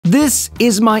This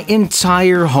is my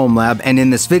entire Homelab, and in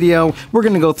this video, we're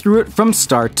going to go through it from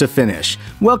start to finish.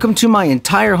 Welcome to my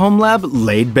entire Homelab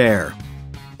laid bare.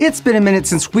 It's been a minute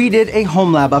since we did a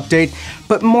Homelab update,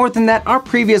 but more than that, our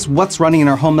previous What's Running in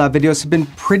our Homelab videos have been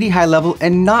pretty high level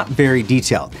and not very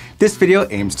detailed. This video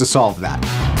aims to solve that.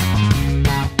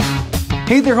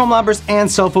 Hey there Homelabbers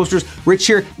and self-hosters, Rich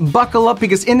here. Buckle up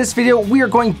because in this video, we are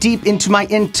going deep into my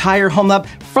entire Homelab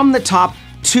from the top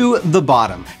to the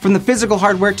bottom, from the physical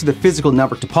hardware to the physical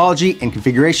network topology and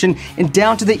configuration, and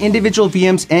down to the individual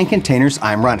VMs and containers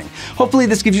I'm running. Hopefully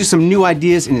this gives you some new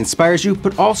ideas and inspires you,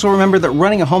 but also remember that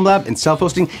running a Homelab and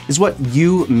self-hosting is what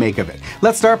you make of it.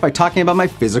 Let's start by talking about my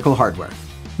physical hardware.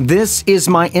 This is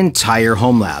my entire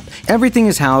Homelab. Everything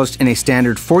is housed in a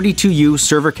standard 42U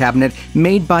server cabinet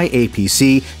made by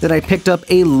APC that I picked up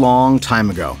a long time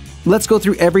ago. Let's go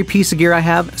through every piece of gear I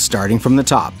have, starting from the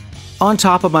top. On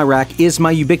top of my rack is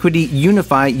my Ubiquiti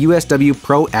Unify USW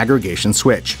Pro aggregation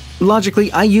switch.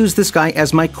 Logically, I use this guy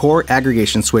as my core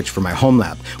aggregation switch for my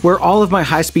Homelab, where all of my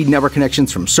high-speed network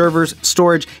connections from servers,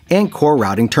 storage, and core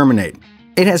routing terminate.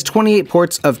 It has 28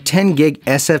 ports of 10 gig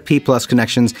SFP Plus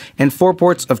connections and 4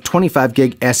 ports of 25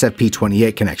 gig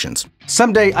SFP28 connections.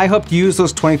 Someday, I hope to use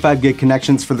those 25 gig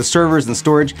connections for the servers and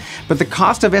storage, but the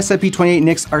cost of SFP28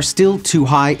 NICs are still too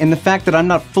high, and the fact that I'm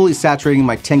not fully saturating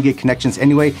my 10 gig connections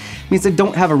anyway means I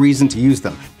don't have a reason to use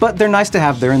them, but they're nice to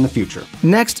have there in the future.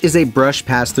 Next is a brush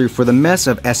pass-through for the mess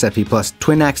of SFP Plus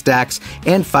twin-ax DACs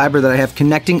and fiber that I have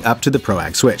connecting up to the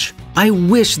ProAg switch. I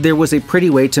wish there was a pretty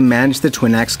way to manage the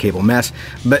twin-ax cable mess,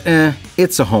 but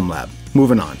it's a Homelab.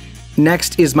 Moving on.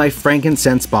 Next is my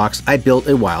Frankincense box I built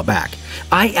a while back.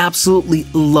 I absolutely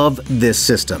love this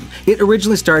system. It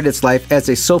originally started its life as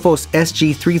a Sophos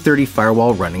SG330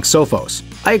 firewall running Sophos.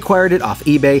 I acquired it off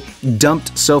eBay,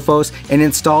 dumped Sophos, and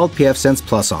installed pfSense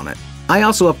Plus on it. I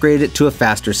also upgraded it to a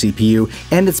faster CPU,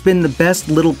 and it's been the best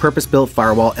little purpose-built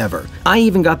firewall ever. I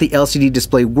even got the LCD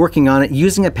display working on it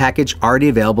using a package already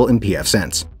available in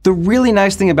pfSense. The really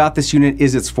nice thing about this unit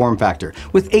is its form factor.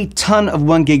 With a ton of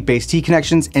 1 gig base T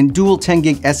connections and dual 10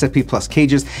 gig SFP Plus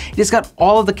cages, it has got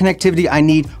all of the connectivity I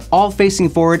need, all facing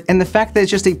forward, and the fact that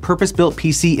it's just a purpose-built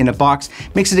PC in a box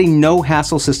makes it a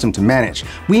no-hassle system to manage.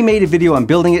 We made a video on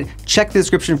building it, check the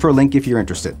description for a link if you're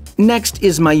interested. Next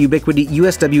is my Ubiquiti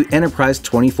USW Enterprise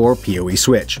 24 PoE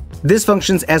switch. This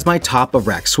functions as my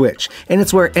top-of-rack switch, and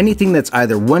it's where anything that's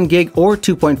either 1 gig or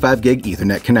 2.5 gig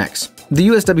Ethernet connects. The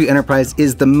USW Enterprise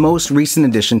is the most recent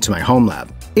addition to my Homelab.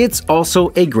 It's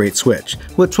also a great switch,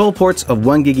 with 12 ports of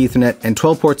 1 gig Ethernet and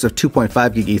 12 ports of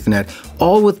 2.5 gig Ethernet,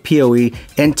 all with PoE,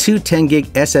 and 2 10 gig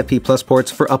SFP Plus ports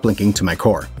for uplinking to my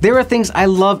core. There are things I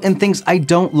love and things I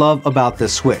don't love about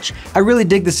this switch. I really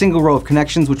dig the single row of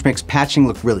connections, which makes patching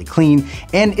look really clean,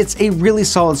 and it's a really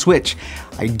solid switch.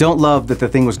 I don't love that the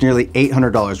thing was nearly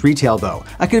 $800 retail though.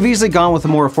 I could have easily gone with a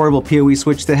more affordable PoE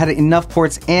switch that had enough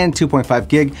ports and 2.5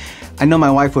 gig. I know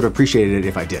my wife would have appreciated it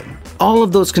if I did. All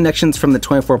of those connections from the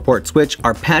 24-port switch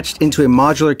are patched into a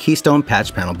modular keystone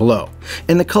patch panel below,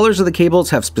 and the colors of the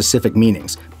cables have specific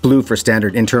meanings: blue for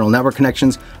standard internal network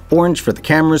connections, orange for the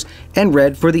cameras, and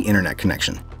red for the internet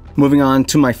connection. Moving on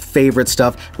to my favorite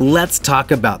stuff, let's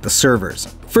talk about the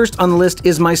servers. First on the list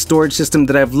is my storage system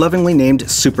that I've lovingly named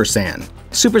SuperSAN.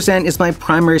 SuperSAN is my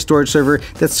primary storage server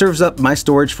that serves up my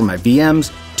storage for my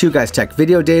VMs, 2GuysTech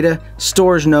video data,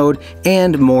 storage node,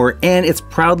 and more, and it's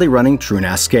proudly running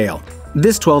TrueNAS scale.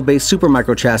 This 12-base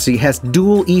Supermicro chassis has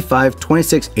dual E5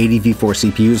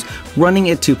 2680V4 CPUs running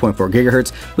at 2.4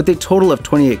 GHz with a total of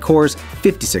 28 cores,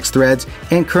 56 threads,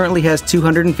 and currently has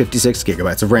 256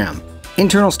 GB of RAM.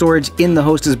 Internal storage in the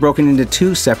host is broken into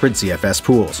 2 separate ZFS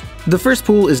pools. The first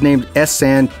pool is named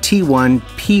SSAN T1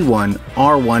 P1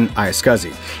 R1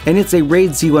 iSCSI, and it's a RAID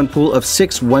Z1 pool of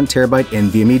 6 1TB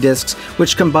NVMe disks,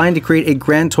 which combine to create a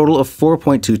grand total of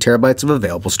 4.2 TB of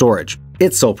available storage.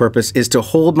 Its sole purpose is to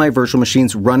hold my virtual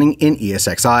machines running in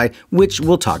ESXi, which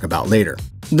we'll talk about later.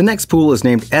 The next pool is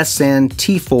named SSAN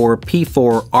T4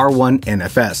 P4 R1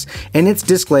 NFS, and its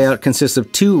disk layout consists of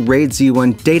 2 RAID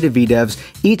Z1 data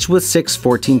VDEVs, each with 6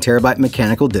 14TB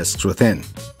mechanical disks within.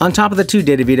 On top of the 2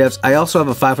 data VDEVs, I also have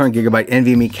a 500GB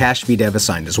NVMe cache VDEV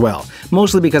assigned as well,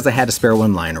 mostly because I had a spare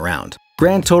one lying around.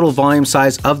 Grand total volume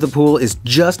size of the pool is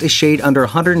just a shade under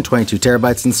 122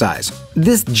 TB in size.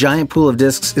 This giant pool of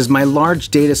disks is my large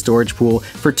data storage pool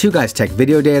for 2GuysTech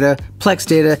video data, Plex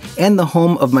data, and the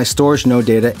home of my storage node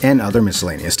data and other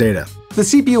miscellaneous data. The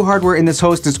CPU hardware in this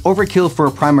host is overkill for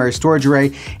a primary storage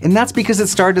array, and that's because it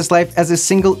started its life as a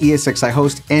single ESXi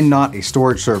host and not a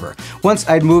storage server. Once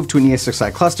I'd moved to an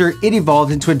ESXi cluster, it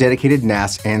evolved into a dedicated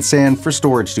NAS and SAN for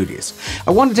storage duties.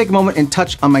 I want to take a moment and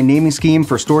touch on my naming scheme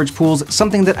for storage pools,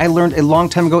 something that I learned a long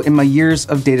time ago in my years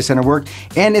of data center work,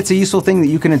 and it's a useful thing that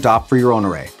you can adopt for your own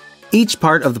array. Each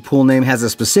part of the pool name has a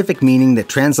specific meaning that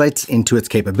translates into its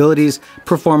capabilities,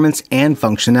 performance, and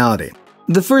functionality.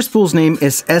 The first pool's name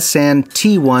is SSAN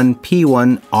T1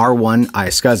 P1 R1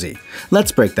 iSCSI.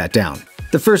 Let's break that down.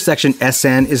 The first section,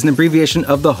 SSAN, is an abbreviation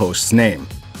of the host's name.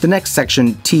 The next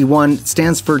section, T1,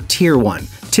 stands for Tier 1.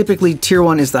 Typically, Tier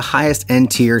 1 is the highest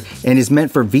end tier and is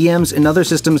meant for VMs and other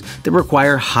systems that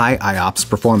require high IOPS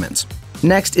performance.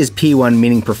 Next is P1,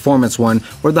 meaning Performance 1,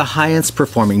 or the highest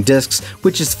performing disks,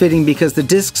 which is fitting because the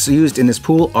disks used in this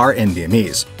pool are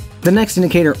NVMEs. The next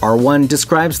indicator, R1,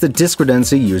 describes the disk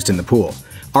redundancy used in the pool.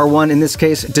 R1 in this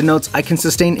case denotes I can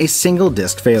sustain a single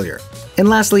disk failure. And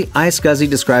lastly, iSCSI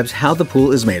describes how the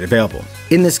pool is made available.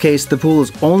 In this case, the pool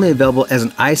is only available as an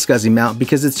iSCSI mount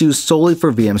because it's used solely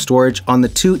for VM storage on the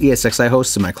 2 ESXi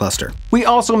hosts in my cluster. We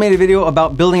also made a video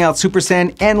about building out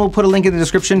SuperSAN, and we'll put a link in the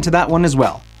description to that one as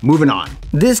well. Moving on.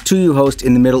 This 2U host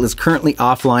in the middle is currently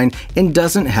offline and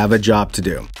doesn't have a job to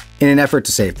do. In an effort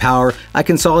to save power, I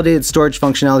consolidated storage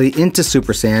functionality into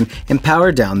SuperSAN and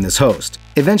powered down this host.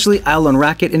 Eventually, I'll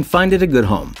unrack it and find it a good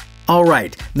home.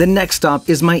 Alright, the next stop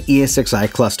is my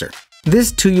ESXi cluster.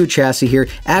 This 2U chassis here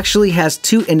actually has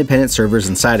 2 independent servers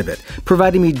inside of it,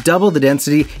 providing me double the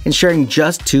density and sharing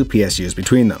just 2 PSUs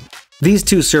between them. These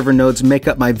 2 server nodes make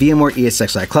up my VMware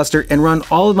ESXi cluster and run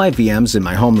all of my VMs in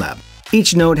my Homelab.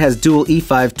 Each node has dual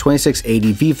E5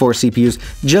 2680 V4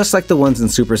 CPUs just like the ones in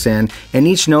SuperSAN, and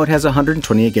each node has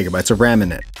 128GB of RAM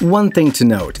in it. One thing to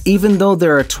note, even though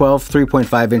there are 12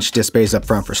 3.5-inch disk bays up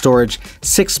front for storage,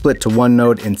 6 split to one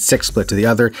node and 6 split to the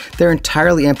other, they're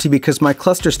entirely empty because my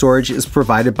cluster storage is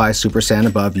provided by SuperSAN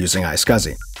above using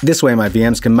iSCSI. This way my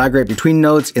VMs can migrate between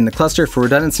nodes in the cluster for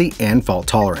redundancy and fault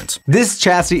tolerance. This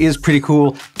chassis is pretty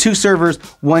cool. 2 servers,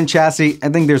 1 chassis. I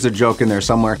think there's a joke in there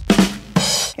somewhere.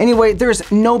 Anyway,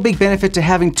 there's no big benefit to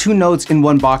having 2 nodes in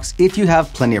one box if you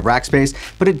have plenty of rack space,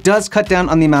 but it does cut down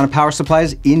on the amount of power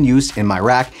supplies in use in my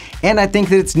rack, and I think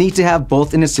that it's neat to have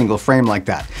both in a single frame like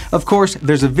that. Of course,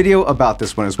 there's a video about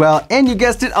this one as well, and you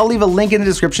guessed it, I'll leave a link in the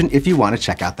description if you want to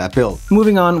check out that build.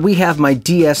 Moving on, we have my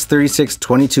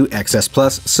DS3622XS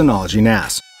Plus Synology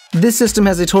NAS. This system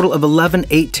has a total of 11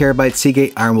 8TB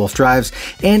Seagate Ironwolf drives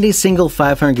and a single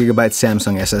 500GB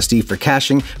Samsung SSD for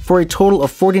caching for a total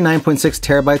of 49.6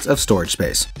 TB of storage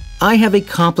space. I have a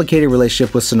complicated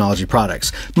relationship with Synology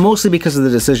products, mostly because of the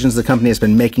decisions the company has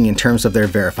been making in terms of their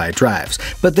verified drives,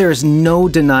 but there is no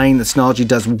denying that Synology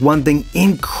does one thing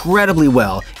incredibly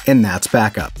well, and that's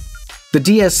backup. The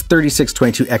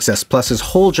DS3622XS Plus's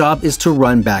whole job is to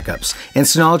run backups, and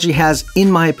Synology has,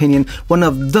 in my opinion, one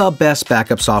of the best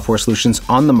backup software solutions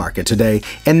on the market today,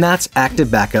 and that's Active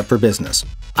Backup for Business.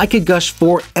 I could gush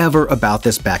forever about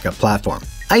this backup platform.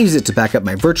 I use it to back up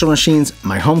my virtual machines,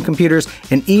 my home computers,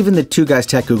 and even the 2 Guys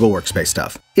Tech Google Workspace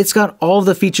stuff. It's got all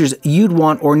the features you'd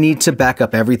want or need to back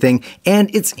up everything,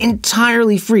 and it's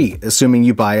entirely free, assuming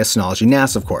you buy a Synology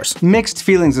NAS, of course. Mixed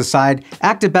feelings aside,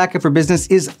 Active Backup for Business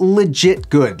is legit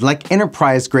good, like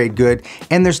enterprise-grade good,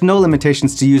 and there's no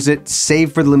limitations to use it,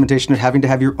 save for the limitation of having to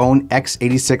have your own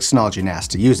x86 Synology NAS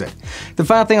to use it. The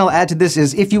final thing I'll add to this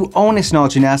is if you own a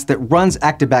Synology NAS that runs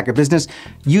Active Backup Business,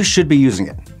 you should be using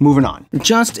it. Moving on.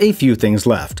 Just a few things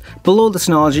left. Below the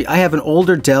Synology, I have an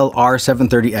older Dell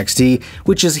R730 XT,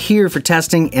 which is here for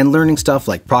testing and learning stuff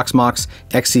like Proxmox,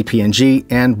 XCP-ng,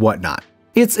 and whatnot.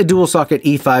 It's a dual-socket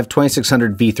E5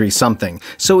 2600 V3 something,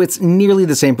 so it's nearly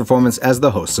the same performance as the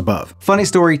hosts above. Funny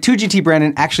story, 2GT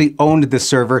Brandon actually owned this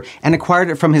server and acquired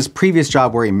it from his previous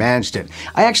job where he managed it.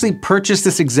 I actually purchased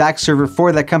this exact server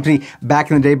for that company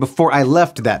back in the day before I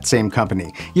left that same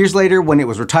company. Years later, when it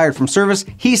was retired from service,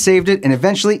 he saved it and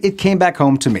eventually it came back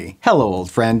home to me. Hello, old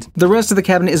friend. The rest of the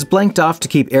cabinet is blanked off to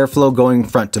keep airflow going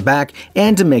front to back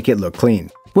and to make it look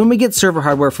clean. When we get server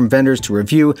hardware from vendors to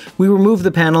review, we remove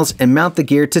the panels and mount the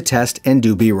gear to test and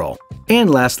do B-roll. And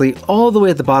lastly, all the way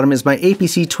at the bottom is my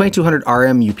APC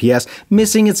 2200RM UPS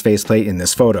missing its faceplate in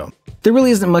this photo. There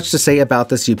really isn't much to say about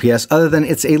this UPS other than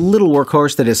it's a little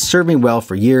workhorse that has served me well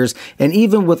for years, and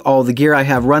even with all the gear I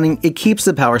have running, it keeps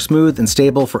the power smooth and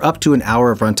stable for up to an hour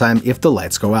of runtime if the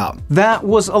lights go out. That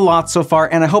was a lot so far,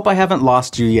 and I hope I haven't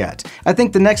lost you yet. I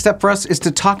think the next step for us is to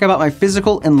talk about my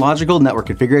physical and logical network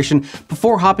configuration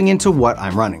before hopping into what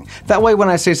I'm running. That way when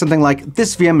I say something like,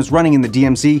 this VM is running in the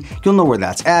DMZ, you'll know where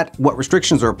that's at, what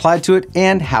restrictions are applied to it,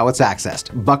 and how it's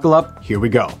accessed. Buckle up, here we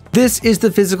go. This is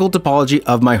the physical topology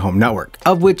of my home network,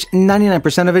 of which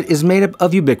 99% of it is made up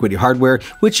of Ubiquiti hardware,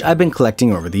 which I've been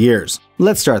collecting over the years.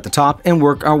 Let's start at the top and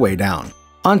work our way down.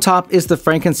 On top is the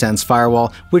frankincense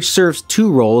firewall, which serves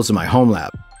two roles in my Homelab.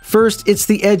 First, it's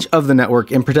the edge of the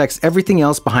network and protects everything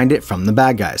else behind it from the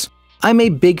bad guys. I'm a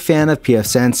big fan of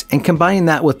pfSense, and combining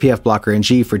that with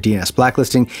pfBlocker-NG for DNS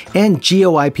blacklisting and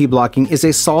GeoIP blocking is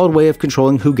a solid way of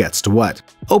controlling who gets to what.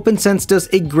 OpenSense does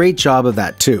a great job of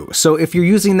that too, so if you're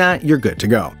using that, you're good to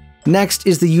go. Next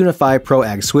is the UniFi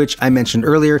ProAg switch I mentioned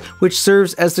earlier, which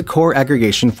serves as the core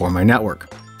aggregation for my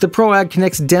network. The ProAg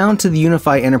connects down to the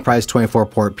UniFi Enterprise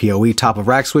 24-port PoE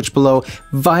top-of-rack switch below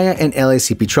via an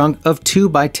LACP trunk of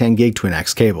 2x10 gig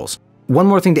twin-ax cables. One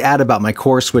more thing to add about my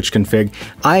core switch config,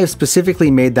 I have specifically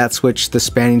made that switch the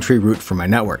spanning tree route for my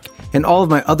network, and all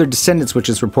of my other descendant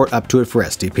switches report up to it for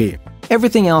SDP.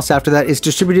 Everything else after that is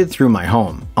distributed through my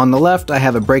home. On the left, I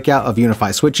have a breakout of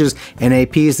UniFi switches and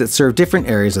APs that serve different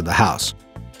areas of the house.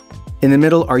 In the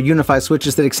middle are UniFi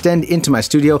switches that extend into my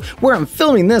studio, where I'm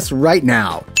filming this right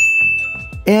now.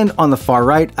 And on the far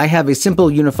right, I have a simple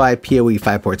UniFi PoE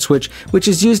 5-port switch, which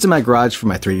is used in my garage for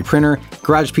my 3D printer,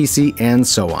 garage PC, and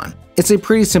so on. It's a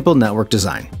pretty simple network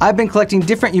design. I've been collecting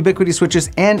different Ubiquiti switches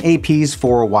and APs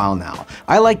for a while now.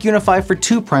 I like UniFi for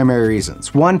two primary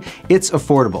reasons. One, it's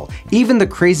affordable. Even the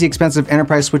crazy expensive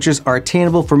enterprise switches are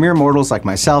attainable for mere mortals like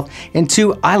myself. And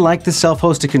two, I like the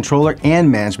self-hosted controller and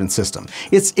management system.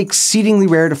 It's exceedingly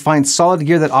rare to find solid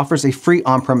gear that offers a free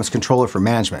on-premise controller for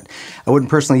management. I wouldn't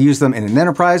personally use them in an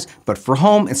enterprise, but for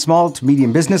home and small to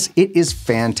medium business, it is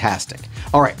fantastic.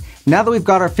 All right. Now that we've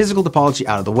got our physical topology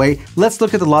out of the way, let's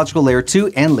look at the logical layer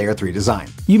 2 and layer 3 design.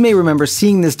 You may remember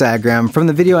seeing this diagram from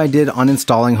the video I did on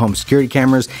installing home security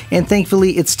cameras, and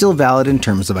thankfully it's still valid in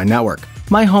terms of my network.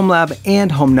 My Homelab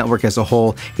and home network as a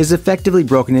whole is effectively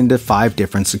broken into 5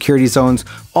 different security zones,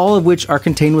 all of which are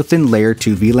contained within layer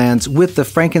 2 VLANs, with the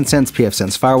frankincense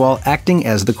pfSense firewall acting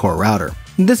as the core router.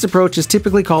 This approach is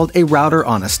typically called a router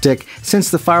on a stick, since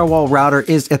the firewall router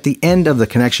is at the end of the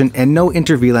connection and no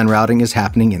inter-VLAN routing is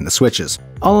happening in the switches.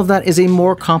 All of that is a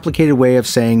more complicated way of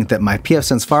saying that my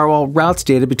pfSense firewall routes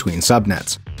data between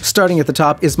subnets. Starting at the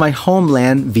top is my home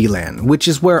LAN VLAN, which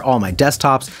is where all my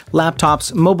desktops,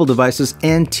 laptops, mobile devices,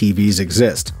 and TVs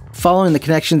exist. Following the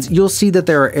connections, you'll see that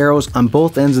there are arrows on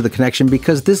both ends of the connection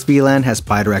because this VLAN has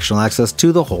bidirectional access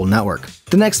to the whole network.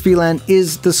 The next VLAN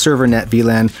is the server net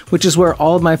VLAN, which is where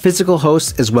all of my physical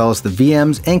hosts as well as the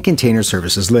VMs and container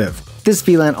services live. This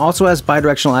VLAN also has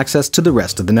bidirectional access to the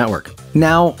rest of the network.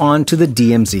 Now on to the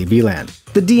DMZ VLAN.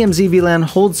 The DMZ VLAN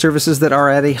holds services that are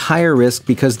at a higher risk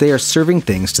because they are serving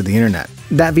things to the internet.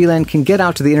 That VLAN can get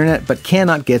out to the internet but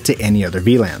cannot get to any other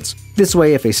VLANs. This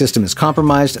way, if a system is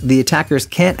compromised, the attackers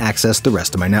can't access the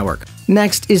rest of my network.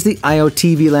 Next is the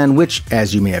IoT VLAN, which,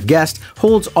 as you may have guessed,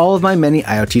 holds all of my many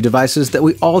IoT devices that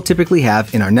we all typically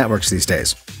have in our networks these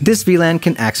days. This VLAN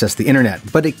can access the internet,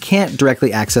 but it can't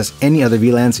directly access any other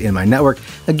VLANs in my network,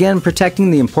 again protecting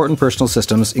the important personal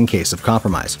systems in case of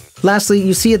compromise. Lastly,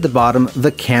 you see at the bottom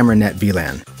the camera net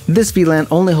VLAN. This VLAN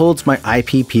only holds my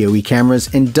IP PoE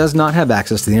cameras and does not have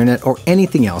access to the internet or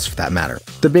anything else for that matter.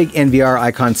 The big NVR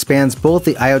icon spans both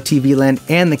the IoT VLAN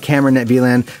and the camera net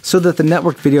VLAN so that the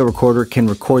network video recorder can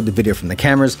record the video from the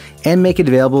cameras and make it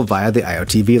available via the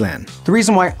IoT VLAN. The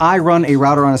reason why I run a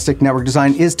router on a stick network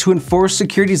design is to enforce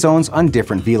security zones on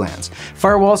different VLANs.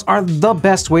 Firewalls are the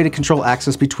best way to control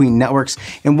access between networks,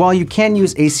 and while you can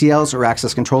use ACLs or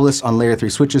access control lists on layer 3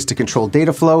 switches to control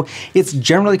data flow, it's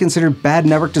generally considered bad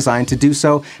network design to do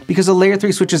so because a layer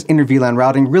 3 switch's inter-VLAN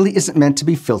routing really isn't meant to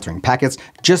be filtering packets,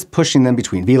 just pushing them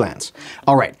between VLANs.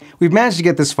 Alright, we've managed to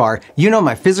get this far. You know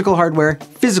my physical hardware,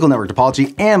 physical network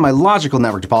topology, and my logical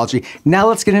network topology. Now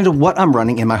let's get into what I'm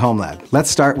running in my Homelab.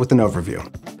 Let's start with an overview.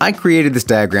 I created this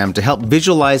diagram to help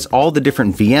visualize all the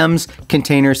different VMs,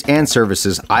 containers, and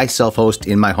services I self-host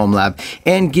in my Homelab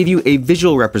and give you a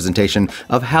visual representation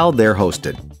of how they're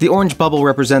hosted. The orange bubble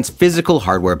represents physical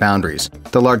hardware boundaries.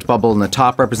 The large bubble in the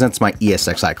top represents my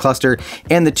ESXi cluster,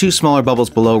 and the two smaller bubbles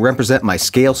below represent my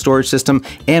scale storage system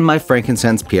and my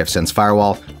frankincense pfSense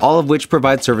firewall, all of which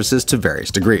provide services to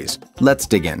various degrees. Let's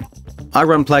dig in. I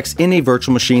run Plex in a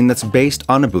virtual machine that's based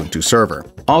on Ubuntu server.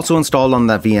 Also installed on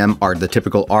that VM are the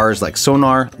typical Rs like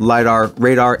Sonar, LiDAR,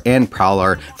 Radar, and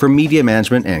Prowler for media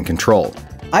management and control.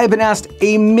 I have been asked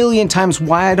a million times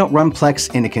why I don't run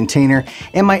Plex in a container,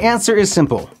 and my answer is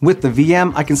simple. With the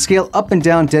VM, I can scale up and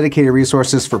down dedicated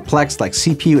resources for Plex like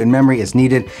CPU and memory as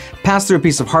needed, pass through a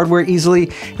piece of hardware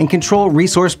easily, and control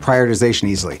resource prioritization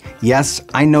easily. Yes,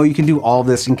 I know you can do all of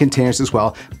this in containers as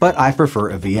well, but I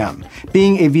prefer a VM.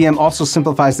 Being a VM also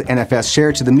simplifies the NFS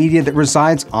share to the media that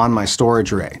resides on my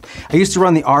storage array. I used to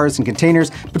run the Rs in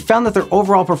containers, but found that their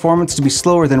overall performance to be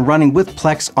slower than running with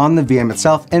Plex on the VM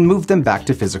itself and moved them back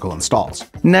to physical installs.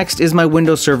 Next is my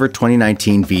Windows Server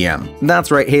 2019 VM.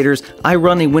 That's right, haters, I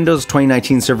run a Windows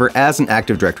 2019 server as an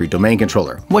Active Directory domain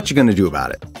controller. What you gonna do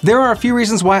about it? There are a few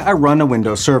reasons why I run a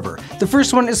Windows server. The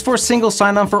first one is for single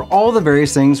sign-on for all the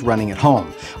various things running at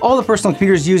home. All the personal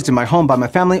computers used in my home by my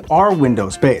family are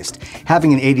Windows-based.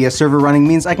 Having an ADS server running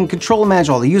means I can control and manage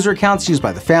all the user accounts used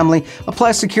by the family,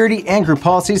 apply security and group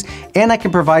policies, and I can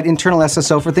provide internal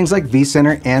SSO for things like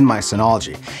vCenter and my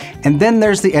Synology. And then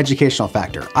there's the educational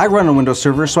factor. I run a Windows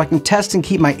server so I can test and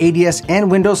keep my ADS and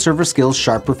Windows Server skills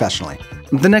sharp professionally.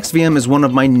 The next VM is one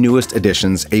of my newest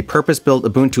additions, a purpose-built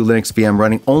Ubuntu Linux VM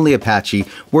running only Apache,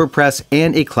 WordPress,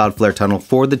 and a Cloudflare tunnel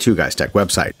for the Two Guys Tech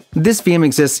website. This VM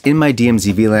exists in my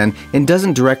DMZ VLAN and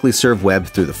doesn't directly serve web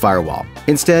through the firewall.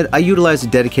 Instead, I utilize a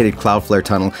dedicated Cloudflare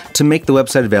tunnel to make the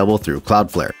website available through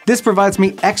Cloudflare. This provides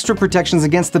me extra protections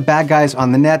against the bad guys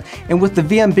on the net, and with the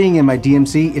VM being in my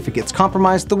DMZ, if it gets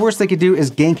compromised, the worst they could do is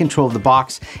gain control of the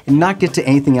box and not get to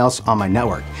anything else on my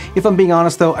network. If I'm being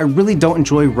honest though, I really don't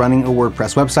enjoy running a WordPress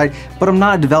website, but I'm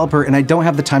not a developer and I don't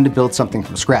have the time to build something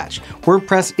from scratch.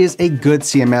 WordPress is a good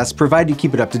CMS, provided you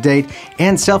keep it up to date,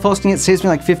 and self-hosting it saves me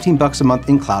like $15 a month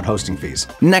in cloud hosting fees.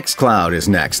 Nextcloud is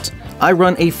next. I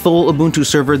run a full Ubuntu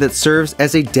server that serves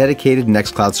as a dedicated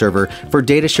Nextcloud server for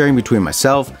data sharing between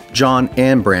myself, John,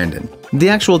 and Brandon. The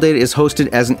actual data is hosted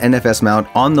as an NFS mount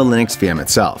on the Linux VM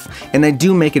itself, and I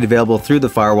do make it available through the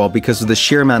firewall because of the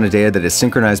sheer amount of data that is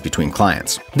synchronized between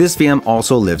clients. This VM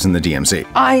also lives in the DMZ.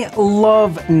 I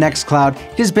love Nextcloud.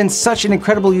 It has been such an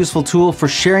incredible useful tool for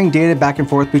sharing data back and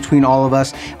forth between all of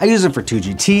us. I use it for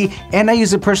 2GT, and I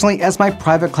use it personally as my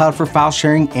private cloud for file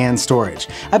sharing and storage.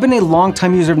 I've been a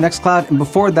long-time user of Nextcloud, and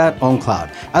before that, OwnCloud.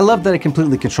 I love that I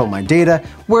completely control my data,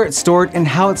 where it's stored, and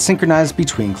how it's synchronized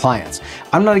between clients.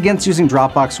 I'm not against using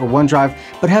Dropbox or OneDrive,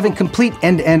 but having complete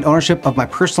end-to-end ownership of my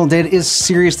personal data is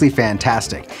seriously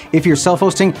fantastic. If you're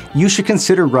self-hosting, you should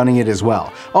consider running it as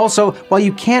well. Also, while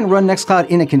you can run Nextcloud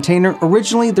in a container,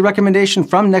 originally the recommendation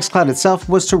from Nextcloud itself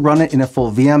was to run it in a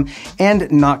full VM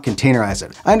and not containerize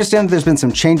it. I understand that there's been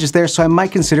some changes there, so I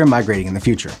might consider migrating in the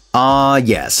future.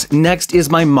 Yes. Next is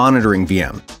my monitoring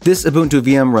VM. This Ubuntu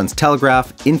VM runs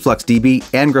Telegraph, InfluxDB,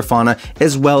 and Grafana,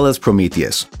 as well as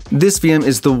Prometheus. This VM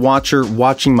is the watcher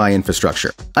watching my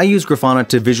infrastructure. I use Grafana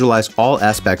to visualize all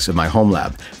aspects of my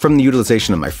Homelab, from the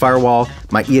utilization of my firewall,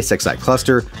 my ESXi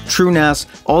cluster, TrueNAS,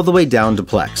 all the way down to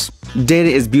Plex. Data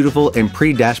is beautiful and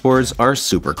pretty dashboards are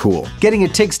super cool. Getting a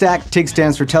TIG stack, TIG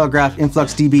stands for Telegraph,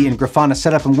 InfluxDB, and Grafana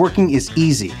set up and working is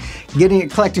easy. Getting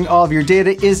it collecting all of your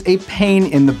data is a pain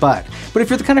in the butt. But if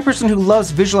you're the kind of person who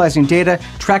loves visualizing data,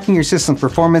 tracking your system's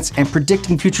performance, and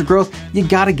predicting future growth, you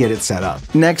gotta get it set up.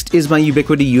 Next is my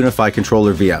Ubiquiti Unify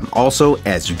Controller VM, also,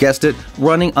 as you guessed it,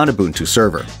 running on Ubuntu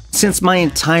server. Since my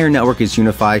entire network is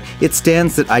Unify, it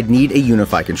stands that I'd need a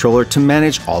Unify controller to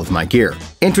manage all of my gear.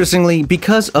 Interestingly,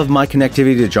 because of my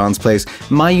connectivity to John's place,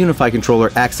 my Unify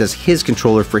controller acts as his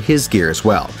controller for his gear as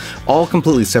well, all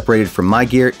completely separated from my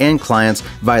gear and clients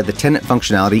via the tenant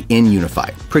functionality in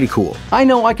Unify. Pretty cool. I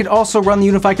know I could also run the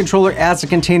Unify controller as a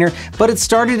container, but it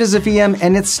started as a VM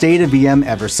and it's stayed a VM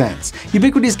ever since.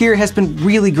 Ubiquiti's gear has been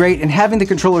really great, and having the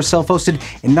controller self-hosted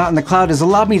and not in the cloud has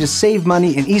allowed me to save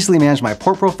money and easily manage my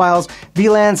port profiles,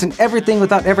 VLANs, and everything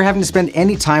without ever having to spend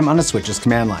any time on a switch's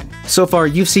command line. So far,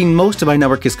 you've seen most of my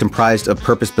network is comprised of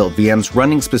purpose-built VMs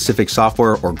running specific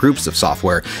software or groups of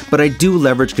software, but I do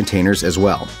leverage containers as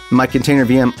well. My container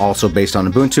VM, also based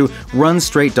on Ubuntu, runs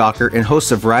straight Docker and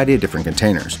hosts a variety of different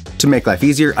containers. To make life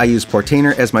easier, I use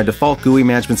Portainer as my default GUI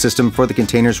management system for the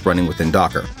containers running within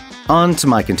Docker. On to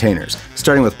my containers,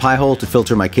 starting with Pi-hole to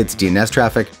filter my kid's DNS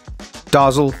traffic,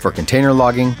 Dozzle for container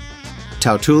logging,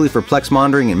 Tautuli for Plex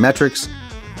monitoring and metrics,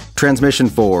 Transmission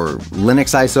for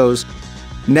Linux ISOs,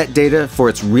 NetData for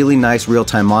its really nice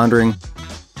real-time monitoring,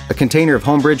 a container of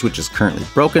Homebridge which is currently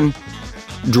broken,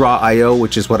 Draw.io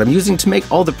which is what I'm using to make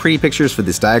all the pretty pictures for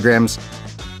these diagrams,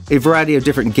 a variety of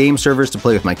different game servers to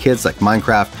play with my kids like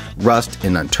Minecraft, Rust,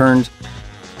 and Unturned,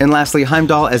 and lastly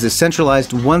Heimdall as a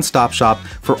centralized one-stop shop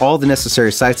for all the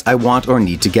necessary sites I want or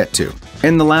need to get to.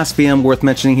 And the last VM worth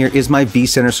mentioning here is my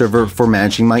vCenter server for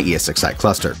managing my ESXi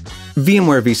cluster.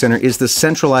 VMware vCenter is the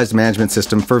centralized management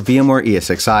system for VMware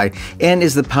ESXi and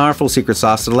is the powerful secret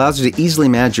sauce that allows you to easily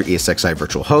manage your ESXi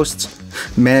virtual hosts,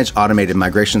 manage automated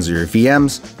migrations of your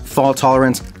VMs, fault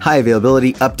tolerance, high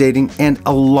availability, updating, and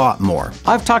a lot more.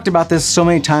 I've talked about this so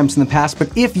many times in the past,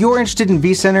 but if you're interested in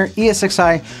vCenter,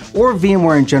 ESXi, or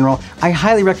VMware in general, I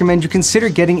highly recommend you consider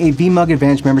getting a vMug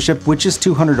Advantage membership, which is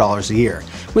 $200 a year.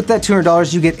 With that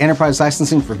 $200, you get enterprise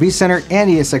licensing for vCenter and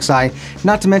ESXi,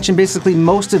 not to mention basically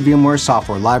most of VMware's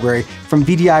software library, from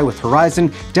VDI with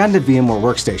Horizon down to VMware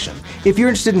Workstation. If you're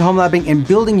interested in home labbing and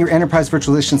building your enterprise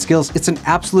virtualization skills, it's an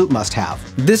absolute must-have.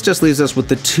 This just leaves us with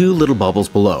the two little bubbles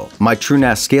below, my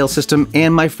TrueNAS scale system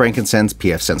and my Frankensense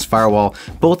pfSense firewall,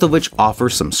 both of which offer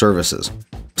some services.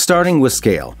 Starting with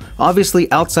Scale.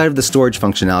 Obviously, outside of the storage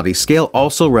functionality, Scale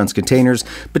also runs containers,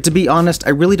 but to be honest,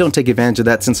 I really don't take advantage of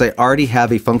that since I already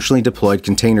have a functionally deployed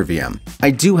container VM. I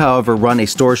do, however, run a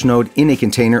storage node in a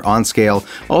container on Scale,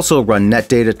 also run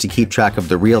netdata to keep track of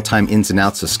the real-time ins and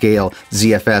outs of Scale,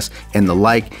 ZFS, and the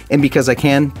like, and because I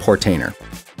can, Portainer.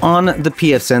 On the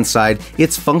pfSense side,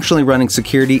 it's functionally running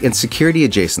security and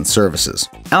security-adjacent services.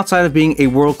 Outside of being a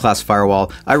world-class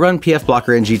firewall, I run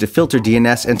pfBlockerNG to filter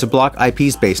DNS and to block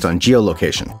IPs based on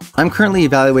geolocation. I'm currently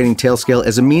evaluating Tailscale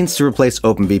as a means to replace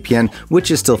OpenVPN,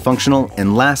 which is still functional,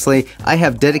 and lastly, I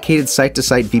have dedicated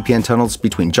site-to-site VPN tunnels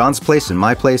between John's place and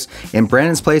my place, and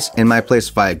Brandon's place and my place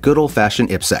via good old-fashioned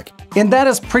IPsec. And that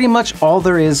is pretty much all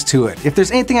there is to it. If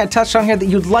there's anything I touched on here that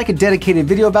you'd like a dedicated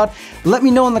video about, let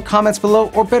me know in the comments below,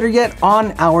 or better yet,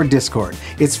 on our Discord.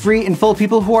 It's free and full of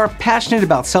people who are passionate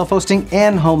about self-hosting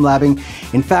and home labbing.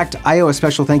 In fact, I owe a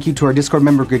special thank you to our Discord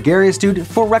member Gregarious Dude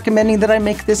for recommending that I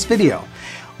make this video.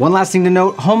 One last thing to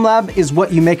note, Homelab is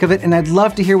what you make of it, and I'd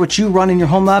love to hear what you run in your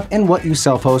Homelab and what you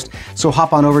self-host, so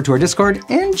hop on over to our Discord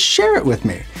and share it with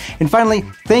me. And finally,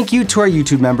 thank you to our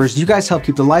YouTube members. You guys help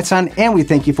keep the lights on, and we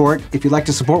thank you for it. If you'd like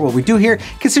to support what we do here,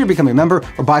 consider becoming a member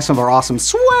or buy some of our awesome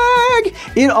swag.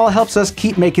 It all helps us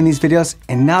keep making these videos.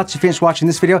 And now that you finished watching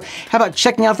this video, how about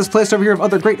checking out this playlist over here of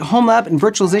other great Homelab and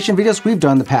virtualization videos we've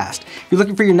done in the past. If you're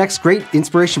looking for your next great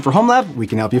inspiration for Homelab, we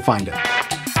can help you find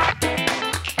it.